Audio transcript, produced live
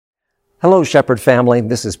Hello, Shepherd family.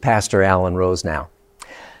 This is Pastor Alan Rosenau.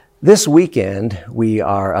 This weekend, we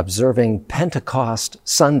are observing Pentecost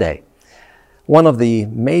Sunday, one of the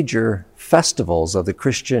major festivals of the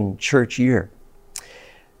Christian church year.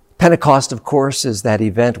 Pentecost, of course, is that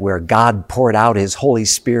event where God poured out His Holy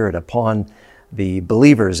Spirit upon the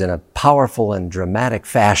believers in a powerful and dramatic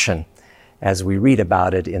fashion, as we read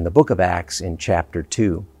about it in the book of Acts in chapter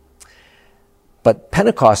 2. But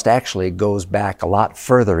Pentecost actually goes back a lot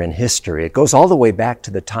further in history. It goes all the way back to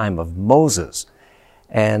the time of Moses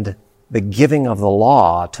and the giving of the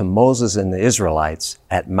law to Moses and the Israelites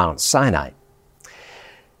at Mount Sinai.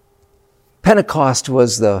 Pentecost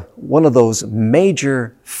was one of those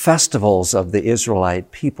major festivals of the Israelite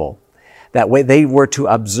people that they were to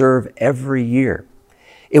observe every year.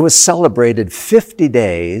 It was celebrated 50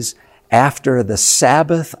 days after the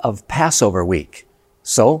Sabbath of Passover week.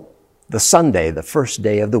 So, the Sunday, the first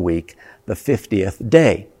day of the week, the 50th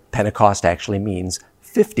day. Pentecost actually means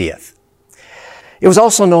 50th. It was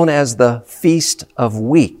also known as the Feast of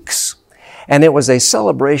Weeks, and it was a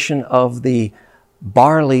celebration of the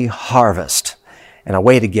barley harvest and a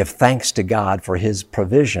way to give thanks to God for His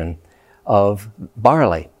provision of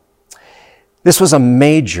barley. This was a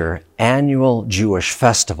major annual Jewish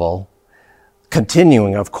festival,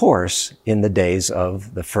 continuing, of course, in the days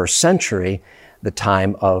of the first century, the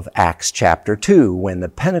time of Acts chapter 2, when the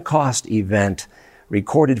Pentecost event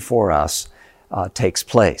recorded for us takes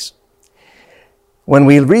place. When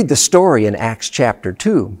we read the story in Acts chapter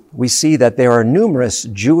 2, we see that there are numerous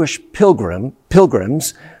Jewish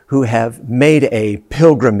pilgrims who have made a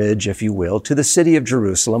pilgrimage, if you will, to the city of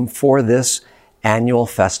Jerusalem for this annual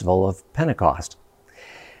festival of Pentecost.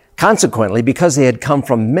 Consequently, because they had come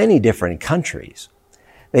from many different countries,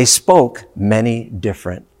 they spoke many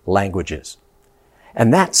different languages.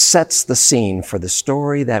 And that sets the scene for the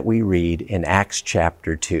story that we read in Acts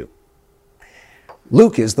chapter 2.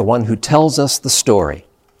 Luke is the one who tells us the story.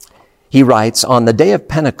 He writes, "On the day of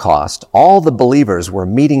Pentecost, all the believers were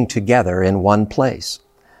meeting together in one place.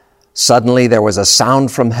 Suddenly there was a sound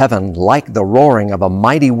from heaven like the roaring of a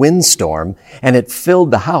mighty windstorm, and it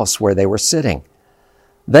filled the house where they were sitting.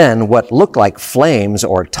 Then what looked like flames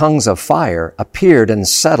or tongues of fire appeared and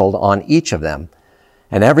settled on each of them.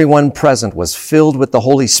 And everyone present was filled with the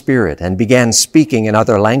Holy Spirit and began speaking in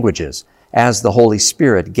other languages, as the Holy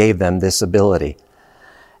Spirit gave them this ability.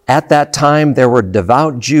 At that time there were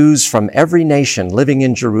devout Jews from every nation living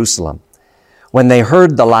in Jerusalem. When they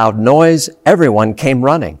heard the loud noise, everyone came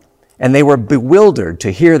running, and they were bewildered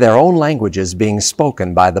to hear their own languages being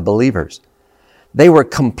spoken by the believers. They were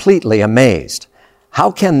completely amazed.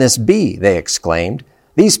 'How can this be?' they exclaimed.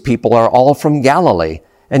 'These people are all from Galilee,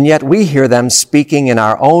 and yet we hear them speaking in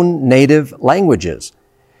our own native languages.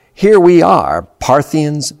 Here we are,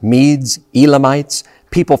 Parthians, Medes, Elamites,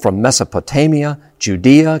 people from Mesopotamia,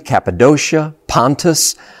 Judea, Cappadocia,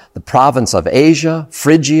 Pontus, the province of Asia,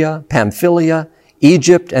 Phrygia, Pamphylia,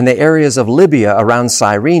 Egypt, and the areas of Libya around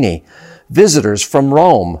Cyrene, visitors from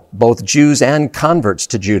Rome, both Jews and converts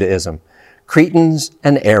to Judaism, Cretans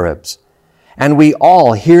and Arabs. And we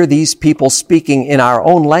all hear these people speaking in our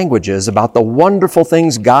own languages about the wonderful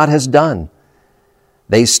things God has done.'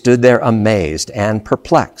 They stood there amazed and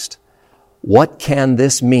perplexed. 'What can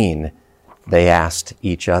this mean?' they asked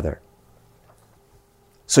each other."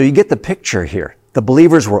 So you get the picture here. The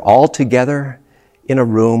believers were all together in a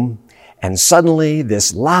room, and suddenly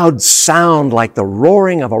this loud sound like the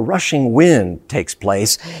roaring of a rushing wind takes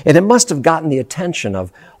place, and it must have gotten the attention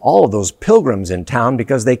of all of those pilgrims in town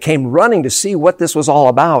because they came running to see what this was all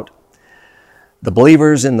about. The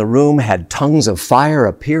believers in the room had tongues of fire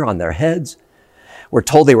appear on their heads. We're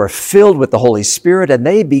told they were filled with the Holy Spirit, and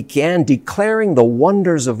they began declaring the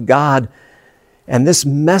wonders of God, and this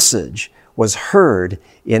message was heard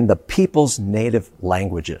in the people's native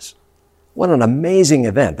languages. What an amazing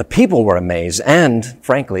event. The people were amazed and,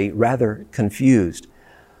 frankly, rather confused.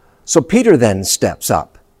 So Peter then steps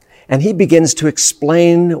up, and he begins to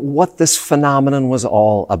explain what this phenomenon was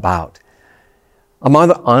all about.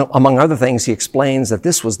 Among other things, he explains that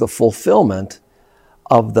this was the fulfillment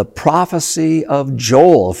of the prophecy of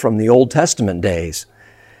Joel from the Old Testament days,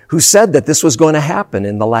 who said that this was going to happen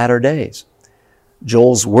in the latter days.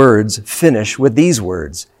 Joel's words finish with these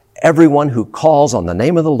words, "Everyone who calls on the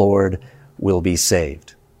name of the Lord will be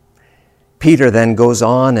saved." Peter then goes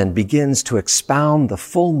on and begins to expound the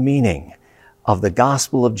full meaning of the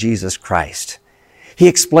gospel of Jesus Christ. He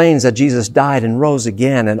explains that Jesus died and rose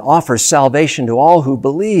again and offers salvation to all who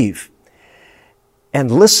believe.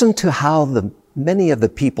 And listen to how many of the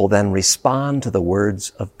people then respond to the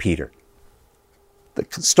words of Peter. The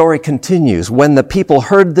story continues. "When the people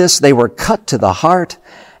heard this, they were cut to the heart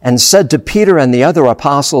and said to Peter and the other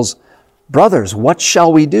apostles, "Brothers, what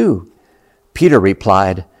shall we do?" Peter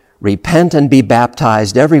replied, "Repent and be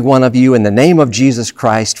baptized, every one of you, in the name of Jesus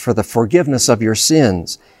Christ for the forgiveness of your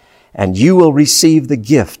sins, and you will receive the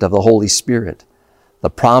gift of the Holy Spirit. The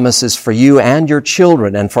promise is for you and your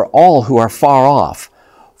children and for all who are far off,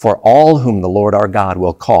 for all whom the Lord our God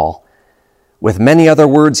will call." With many other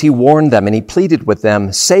words he warned them, and he pleaded with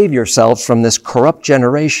them, "Save yourselves from this corrupt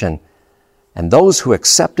generation." And those who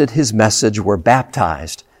accepted his message were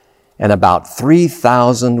baptized, and about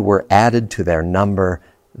 3,000 were added to their number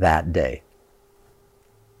that day.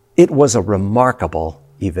 It was a remarkable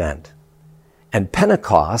event, and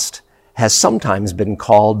Pentecost has sometimes been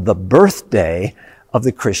called the birthday of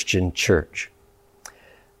the Christian church.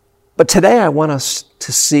 But today I want us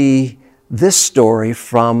to see this story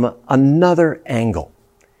from another angle.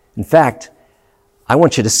 In fact, I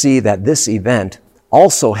want you to see that this event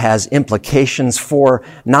also has implications for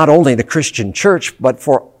not only the Christian church, but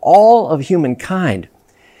for all of humankind,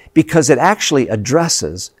 because it actually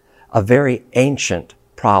addresses a very ancient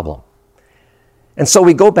problem. And so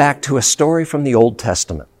we go back to a story from the Old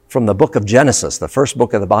Testament, from the book of Genesis, the first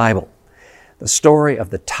book of the Bible, the story of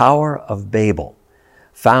the Tower of Babel,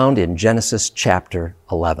 found in Genesis chapter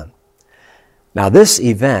 11. Now, this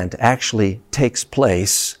event actually takes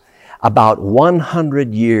place about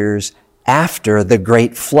 100 years after the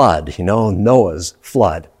great flood, Noah's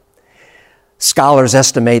flood. Scholars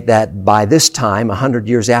estimate that by this time, 100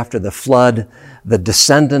 years after the flood, the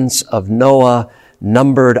descendants of Noah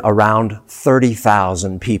numbered around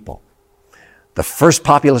 30,000 people. The first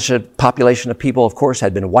population of people, of course,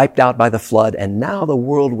 had been wiped out by the flood, and now the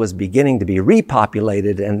world was beginning to be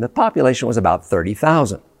repopulated, and the population was about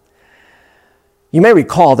 30,000. You may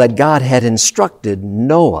recall that God had instructed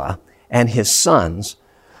Noah and his sons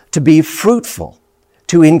to be fruitful,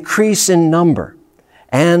 to increase in number,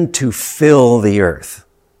 and to fill the earth.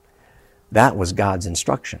 That was God's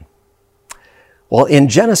instruction. Well, in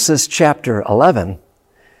Genesis chapter 11,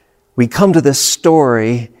 we come to this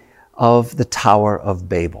story of the Tower of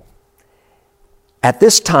Babel. At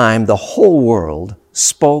this time, the whole world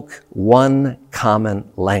spoke one common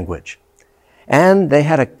language, and they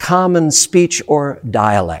had a common speech or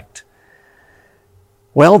dialect.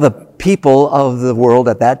 Well, the people of the world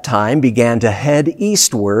at that time began to head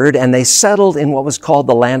eastward, and they settled in what was called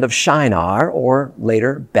the land of Shinar, or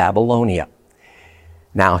later Babylonia.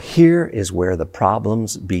 Now, here is where the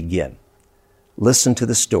problems begin. Listen to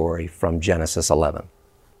the story from Genesis 11.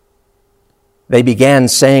 They began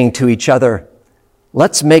saying to each other,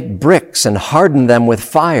 "Let's make bricks and harden them with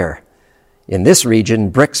fire." In this region,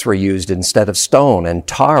 bricks were used instead of stone, and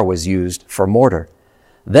tar was used for mortar.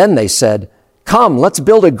 Then they said, "Come, let's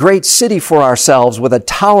build a great city for ourselves with a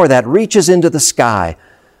tower that reaches into the sky.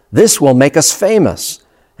 This will make us famous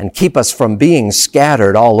and keep us from being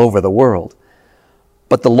scattered all over the world."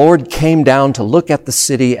 But the Lord came down to look at the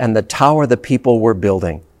city and the tower the people were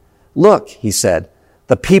building. "Look," he said,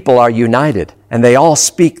 "the people are united, and they all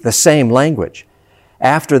speak the same language.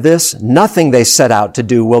 After this, nothing they set out to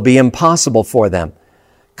do will be impossible for them.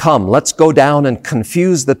 Come, let's go down and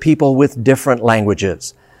confuse the people with different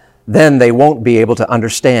languages. Then they won't be able to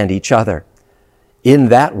understand each other." In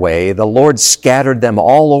that way, the Lord scattered them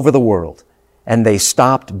all over the world, and they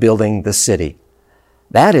stopped building the city.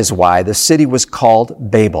 That is why the city was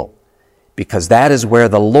called Babel, because that is where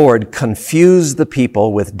the Lord confused the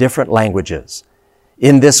people with different languages.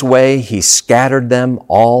 In this way, he scattered them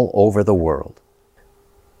all over the world.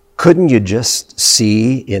 Couldn't you just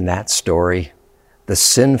see in that story the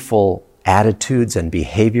sinful attitudes and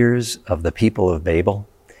behaviors of the people of Babel?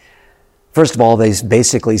 First of all, they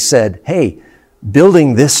basically said, "Hey,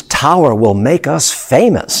 building this tower will make us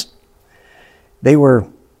famous." They were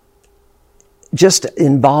just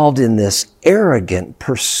involved in this arrogant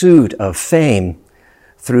pursuit of fame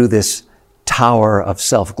through this tower of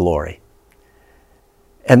self-glory.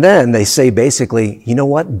 And then they say basically, "You know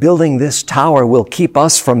what? Building this tower will keep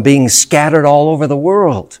us from being scattered all over the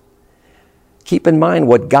world." Keep in mind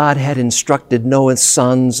what God had instructed Noah's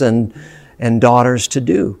sons and daughters to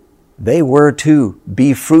do. They were to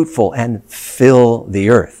be fruitful and fill the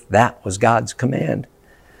earth. That was God's command.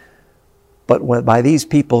 But by these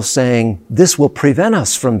people saying, "This will prevent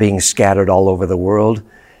us from being scattered all over the world,"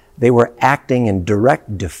 they were acting in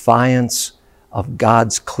direct defiance of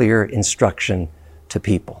God's clear instruction to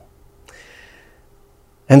people.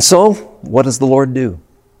 And so, what does the Lord do?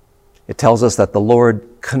 It tells us that the Lord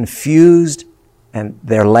confused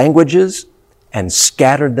their languages and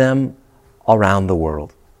scattered them around the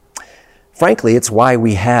world. Frankly, it's why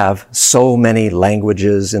we have so many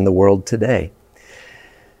languages in the world today.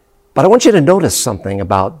 But I want you to notice something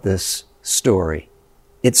about this story.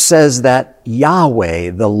 It says that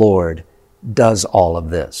Yahweh, the Lord, does all of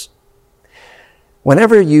this.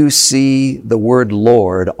 Whenever you see the word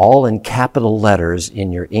Lord all in capital letters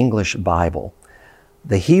in your English Bible,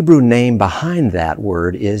 the Hebrew name behind that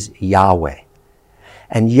word is Yahweh.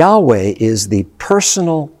 And Yahweh is the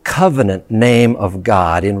personal covenant name of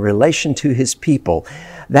God in relation to His people.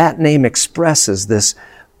 That name expresses this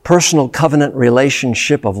personal covenant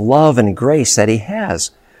relationship of love and grace that He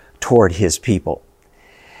has toward His people.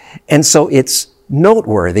 And so it's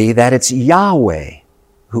noteworthy that it's Yahweh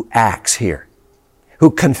who acts here,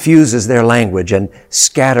 who confuses their language and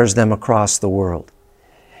scatters them across the world.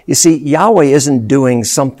 You see, Yahweh isn't doing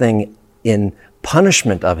something in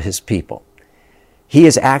punishment of His people. He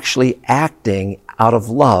is actually acting out of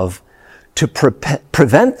love to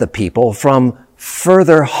prevent the people from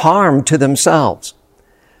further harm to themselves.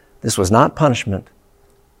 This was not punishment.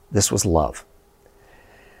 This was love.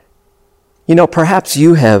 You know, perhaps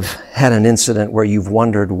you have had an incident where you've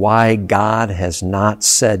wondered why God has not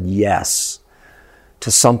said yes to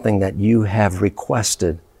something that you have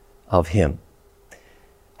requested of Him.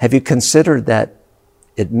 Have you considered that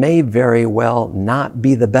it may very well not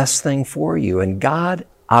be the best thing for you, and God,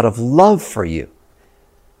 out of love for you,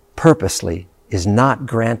 purposely is not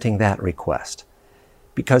granting that request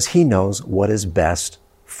because He knows what is best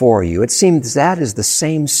for you? It seems that is the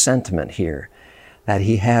same sentiment here that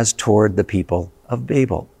He has toward the people of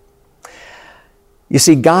Babel. You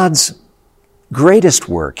see, God's greatest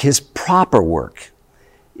work, His proper work,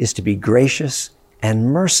 is to be gracious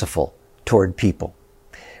and merciful toward people.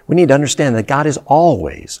 We need to understand that God is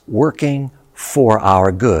always working for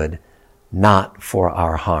our good, not for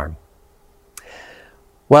our harm.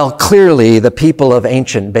 Well, clearly the people of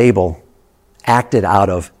ancient Babel acted out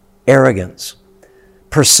of arrogance,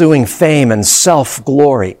 pursuing fame and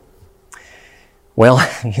self-glory. Well,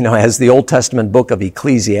 you know, as the Old Testament book of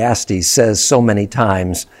Ecclesiastes says so many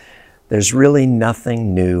times, there's really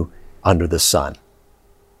nothing new under the sun.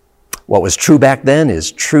 What was true back then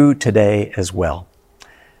is true today as well.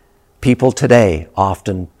 People today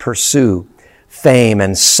often pursue fame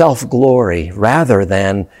and self-glory rather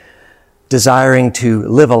than desiring to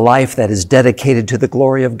live a life that is dedicated to the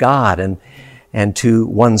glory of God and to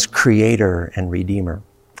one's Creator and Redeemer.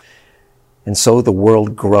 And so the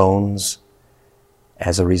world groans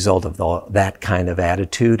as a result of that kind of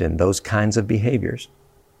attitude and those kinds of behaviors.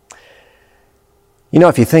 You know,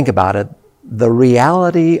 if you think about it, the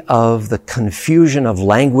reality of the confusion of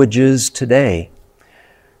languages today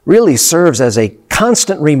really serves as a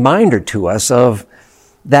constant reminder to us of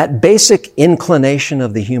that basic inclination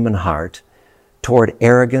of the human heart toward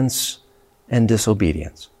arrogance and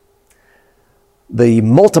disobedience. The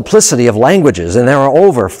multiplicity of languages, and there are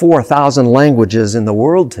over 4,000 languages in the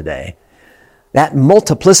world today, that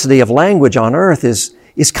multiplicity of language on earth is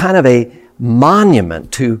kind of a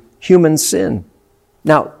monument to human sin.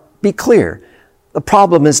 Now, be clear, the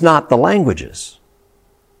problem is not the languages.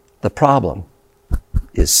 The problem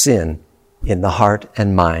is sin in the heart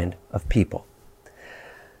and mind of people.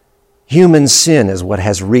 Human sin is what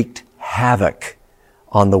has wreaked havoc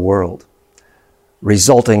on the world,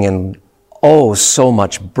 resulting in so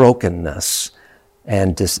much brokenness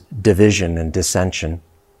and division and dissension.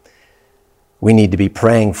 We need to be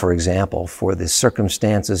praying, for example, for the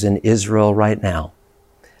circumstances in Israel right now,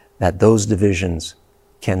 that those divisions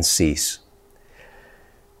can cease.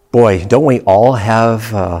 Boy, don't we all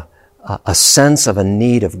have a sense of a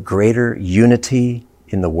need of greater unity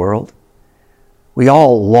in the world? We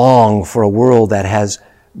all long for a world that has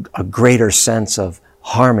a greater sense of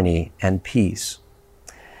harmony and peace.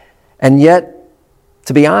 And yet,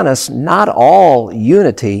 to be honest, not all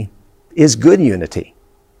unity is good unity.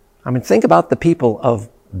 I mean, think about the people of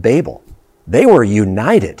Babel. They were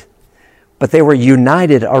united, but they were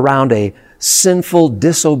united around a sinful,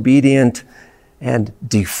 disobedient, and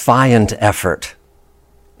defiant effort.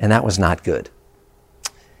 And that was not good.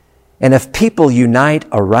 And if people unite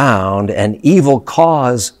around an evil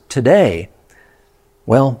cause today,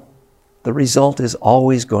 well, the result is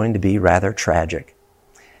always going to be rather tragic.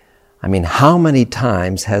 I mean, how many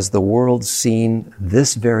times has the world seen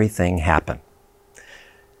this very thing happen?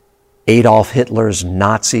 Adolf Hitler's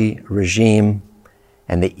Nazi regime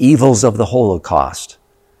and the evils of the Holocaust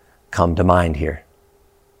come to mind here.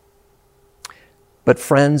 But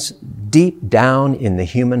friends, deep down in the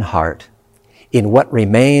human heart, in what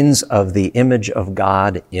remains of the image of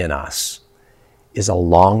God in us, is a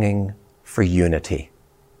longing for unity.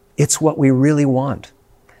 It's what we really want.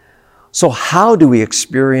 So how do we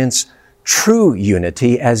experience true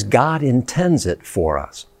unity as God intends it for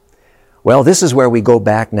us? Well, this is where we go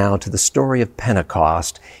back now to the story of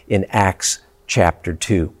Pentecost in Acts chapter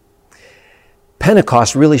 2.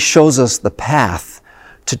 Pentecost really shows us the path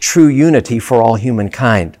to true unity for all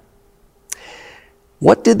humankind.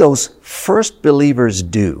 What did those first believers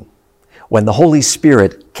do when the Holy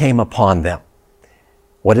Spirit came upon them?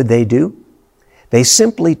 What did they do? They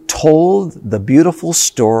simply told the beautiful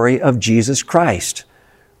story of Jesus Christ,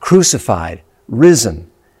 crucified,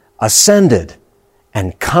 risen, ascended,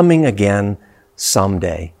 and coming again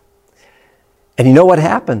someday. And you know what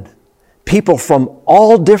happened? People from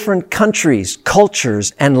all different countries,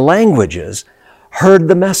 cultures, and languages heard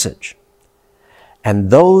the message. And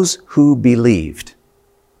those who believed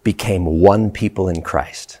became one people in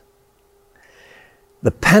Christ.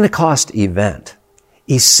 The Pentecost event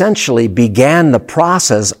essentially began the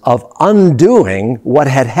process of undoing what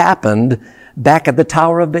had happened back at the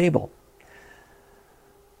Tower of Babel.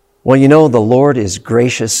 Well, you know, the Lord is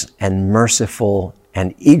gracious and merciful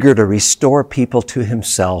and eager to restore people to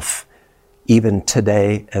Himself even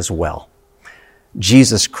today as well.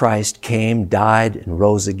 Jesus Christ came, died, and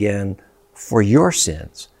rose again for your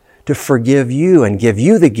sins, to forgive you and give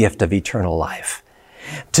you the gift of eternal life,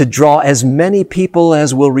 to draw as many people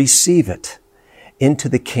as will receive it into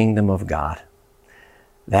the kingdom of God.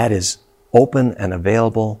 That is open and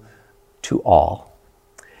available to all.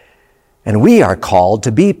 And we are called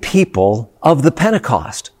to be people of the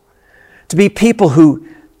Pentecost, to be people who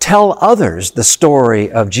tell others the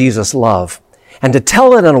story of Jesus' love, and to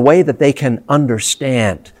tell it in a way that they can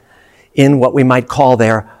understand in what we might call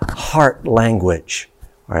their heart language,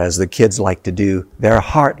 or as the kids like to do, their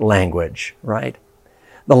heart language, right?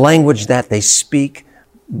 The language that they speak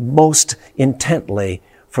most intently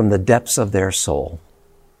from the depths of their soul.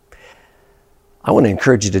 I want to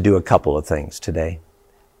encourage you to do a couple of things today.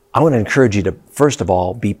 I want to encourage you to, first of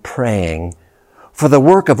all, be praying for the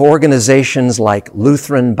work of organizations like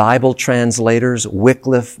Lutheran Bible Translators,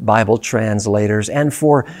 Wycliffe Bible Translators, and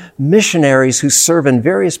for missionaries who serve in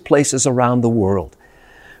various places around the world.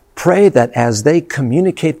 Pray that as they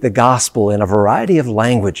communicate the gospel in a variety of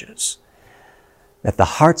languages, that the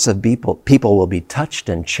hearts of people will be touched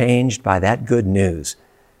and changed by that good news,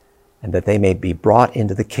 and that they may be brought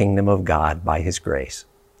into the kingdom of God by His grace.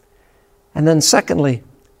 And then secondly,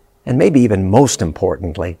 and maybe even most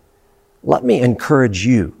importantly, let me encourage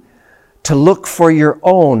you to look for your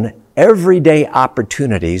own everyday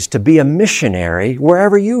opportunities to be a missionary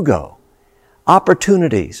wherever you go.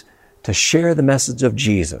 Opportunities to share the message of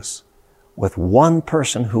Jesus with one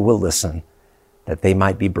person who will listen, that they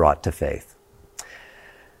might be brought to faith.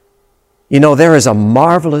 You know, there is a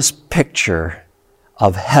marvelous picture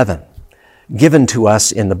of heaven given to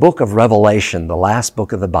us in the book of Revelation, the last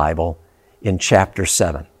book of the Bible, in chapter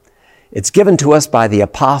 7. It's given to us by the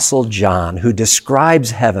Apostle John, who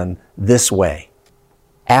describes heaven this way.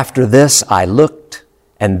 After this I looked,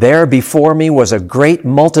 and there before me was a great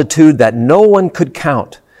multitude that no one could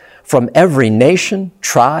count, from every nation,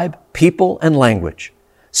 tribe, people, and language,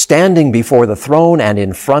 standing before the throne and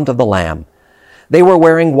in front of the Lamb. They were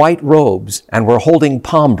wearing white robes and were holding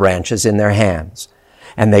palm branches in their hands.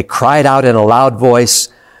 And they cried out in a loud voice,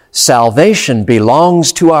 "Salvation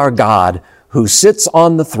belongs to our God, who sits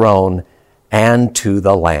on the throne, and to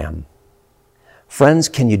the Lamb." Friends,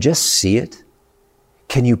 can you just see it?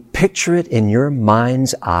 Can you picture it in your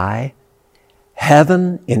mind's eye?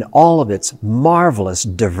 Heaven in all of its marvelous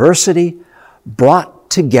diversity brought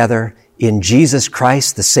together in Jesus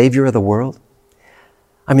Christ, the Savior of the world.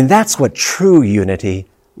 I mean, that's what true unity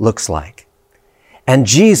looks like. And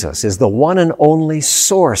Jesus is the one and only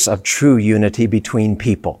source of true unity between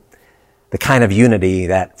people. The kind of unity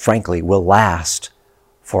that, frankly, will last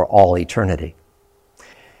for all eternity.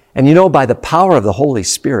 And you know, by the power of the Holy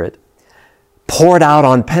Spirit poured out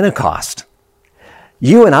on Pentecost,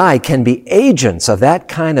 you and I can be agents of that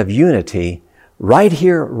kind of unity right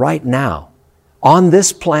here, right now, on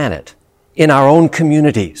this planet, in our own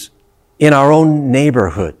communities, in our own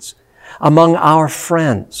neighborhoods, among our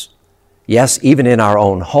friends, yes, even in our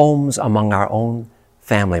own homes, among our own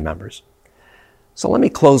family members. So let me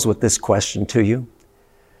close with this question to you.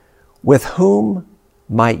 With whom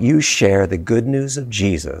might you share the good news of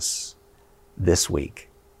Jesus this week?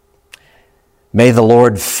 May the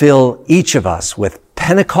Lord fill each of us with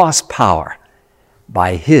Pentecost power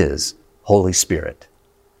by His Holy Spirit.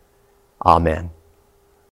 Amen.